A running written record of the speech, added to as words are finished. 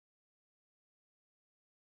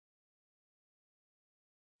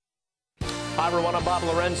Hi, everyone. I'm Bob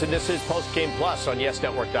Lorenz, and this is Postgame Plus on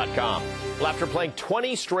YesNetwork.com. Well, after playing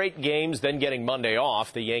 20 straight games, then getting Monday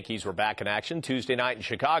off, the Yankees were back in action Tuesday night in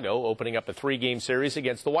Chicago, opening up a 3-game series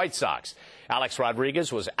against the White Sox. Alex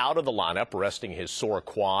Rodriguez was out of the lineup, resting his sore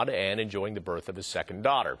quad and enjoying the birth of his second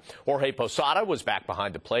daughter. Jorge Posada was back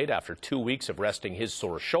behind the plate after 2 weeks of resting his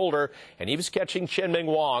sore shoulder, and he was catching Chien-Ming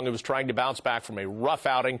Wang, who was trying to bounce back from a rough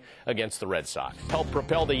outing against the Red Sox. Helped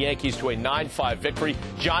propel the Yankees to a 9-5 victory.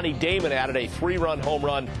 Johnny Damon added a 3-run home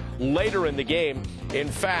run later in the game. In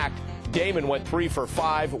fact, Damon went 3 for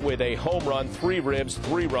 5 with a home run, 3 ribs,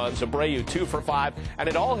 3 runs. Abreu 2 for 5, and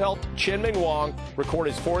it all helped Chien-Ming Wang record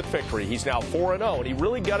his 4th victory. He's now 4-0, and he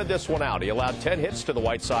really gutted this one out. He allowed 10 hits to the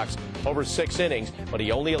White Sox over 6 innings, but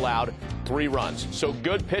he only allowed 3 runs. So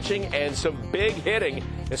good pitching and some big hitting,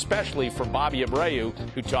 especially from Bobby Abreu,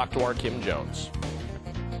 who talked to our Kim Jones.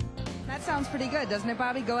 That sounds pretty good, doesn't it,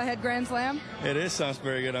 Bobby? Go-ahead grand slam? It is. Sounds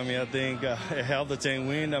very good. I mean, I think it helped the team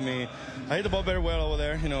win. I mean, I hit the ball very well over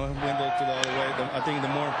there, wind to the other way. I think the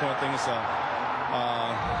more important thing is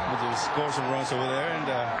we score some runs over there, and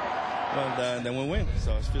then we win.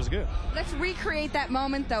 So it feels good. Let's recreate that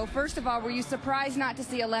moment, though. First of all, were you surprised not to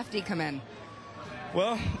see a lefty come in?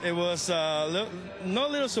 Well, it was no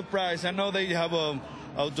little surprise. I know they have a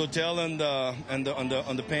hotel on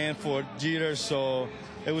the pan for Jeter, so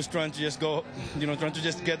it was trying to just go, trying to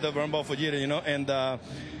just get the run ball for Jeter, and I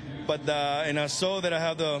saw that I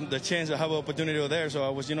have the chance, I have an opportunity over there, so I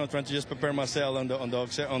was, trying to just prepare myself on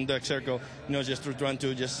the circle, just trying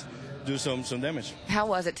to just do some damage. How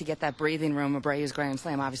was it to get that breathing room? Abreu's grand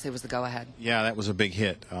slam obviously was the go-ahead. Yeah, that was a big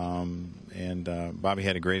hit, and Bobby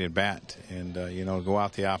had a great at bat, and go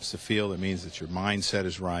out the opposite field. It means that your mindset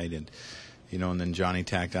is right, and and then Johnny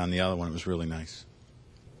tacked on the other one. It was really nice.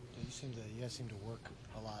 You guys seem to work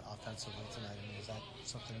a lot offensively tonight. I mean, is that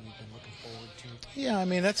something you've been looking forward to? Yeah, I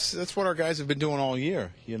mean that's what our guys have been doing all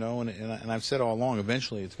year, and I've said all along,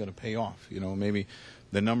 eventually it's going to pay off. Maybe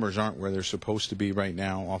the numbers aren't where they're supposed to be right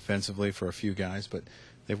now offensively for a few guys, but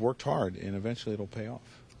they've worked hard, and eventually it'll pay off.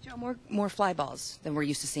 Joe, more fly balls than we're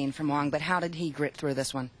used to seeing from Wang, but how did he grit through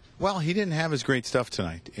this one? Well, he didn't have his great stuff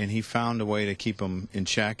tonight, and he found a way to keep them in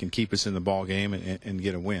check and keep us in the ball game and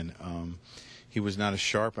get a win. He was not as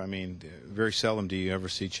sharp. I mean, very seldom do you ever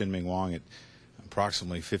see Chien-Ming Wang at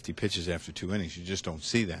approximately 50 pitches after 2 innings. You just don't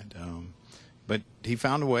see that. But he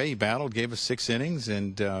found a way. He battled, gave us 6 innings,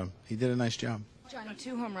 and he did a nice job. Johnny,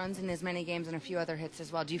 2 home runs in as many games and a few other hits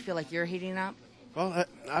as well. Do you feel like you're heating up? Well,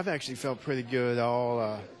 I've actually felt pretty good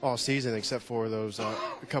all season, except for those a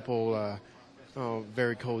couple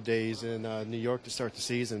very cold days in New York to start the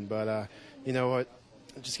season. But you know what?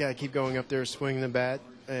 I just got to keep going up there, swinging the bat,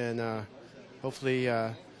 and hopefully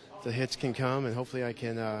the hits can come, and hopefully I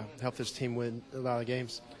can help this team win a lot of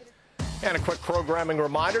games. And a quick programming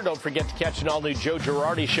reminder, don't forget to catch an all-new Joe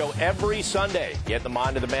Girardi show every Sunday. Get in the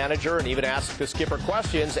mind of the manager and even ask the skipper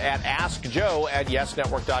questions at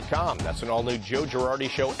AskJoe@YesNetwork.com. That's an all-new Joe Girardi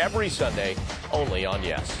show every Sunday, only on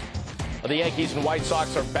Yes. The Yankees and White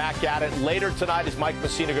Sox are back at it later tonight as Mike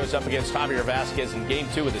Mussina goes up against Javier Vazquez in Game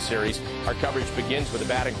 2 of the series. Our coverage begins with a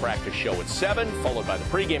batting practice show at 7, followed by the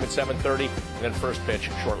pregame at 7:30, and then first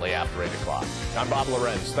pitch shortly after 8 o'clock. I'm Bob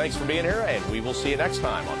Lorenz. Thanks for being here, and we will see you next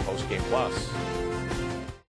time on Postgame Plus.